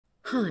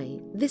Hi,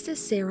 this is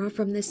Sarah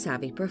from The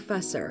Savvy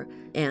Professor,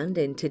 and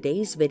in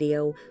today's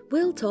video,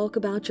 we'll talk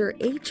about your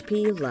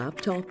HP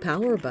laptop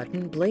power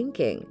button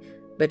blinking.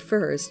 But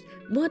first,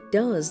 what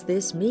does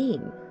this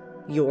mean?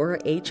 Your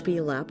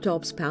HP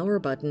laptop's power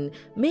button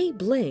may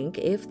blink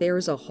if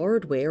there's a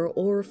hardware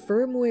or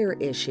firmware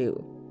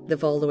issue. The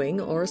following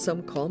are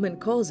some common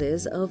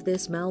causes of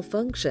this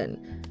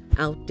malfunction: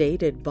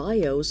 outdated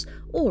BIOS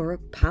or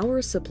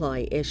power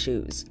supply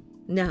issues.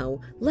 Now,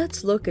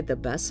 let's look at the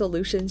best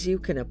solutions you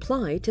can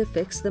apply to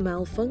fix the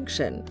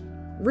malfunction.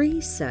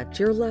 Reset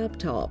your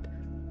laptop.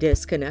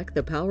 Disconnect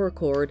the power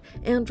cord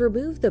and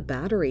remove the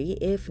battery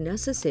if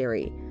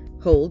necessary.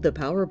 Hold the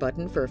power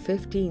button for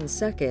 15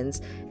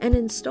 seconds and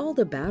install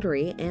the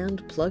battery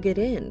and plug it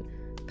in.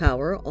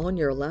 Power on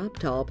your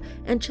laptop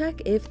and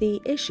check if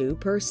the issue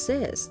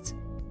persists.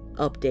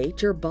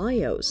 Update your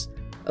BIOS.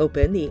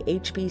 Open the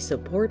HP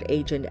Support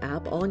Agent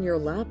app on your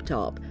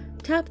laptop.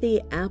 Tap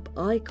the app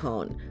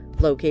icon.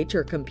 Locate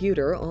your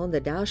computer on the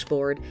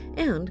dashboard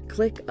and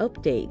click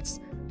Updates.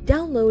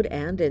 Download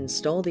and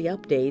install the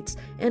updates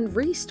and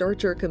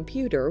restart your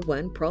computer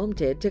when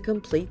prompted to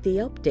complete the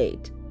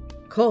update.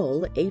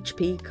 Call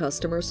HP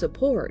Customer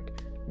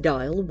Support.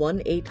 Dial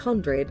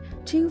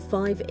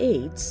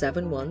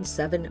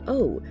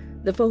 1-800-258-7170.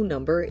 The phone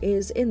number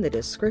is in the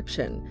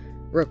description.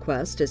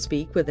 Request to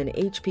speak with an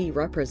HP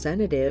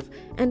representative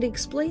and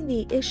explain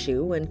the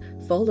issue and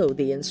follow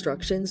the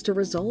instructions to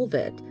resolve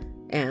it.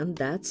 And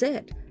that's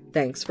it.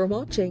 Thanks for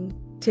watching.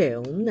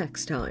 Till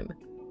next time.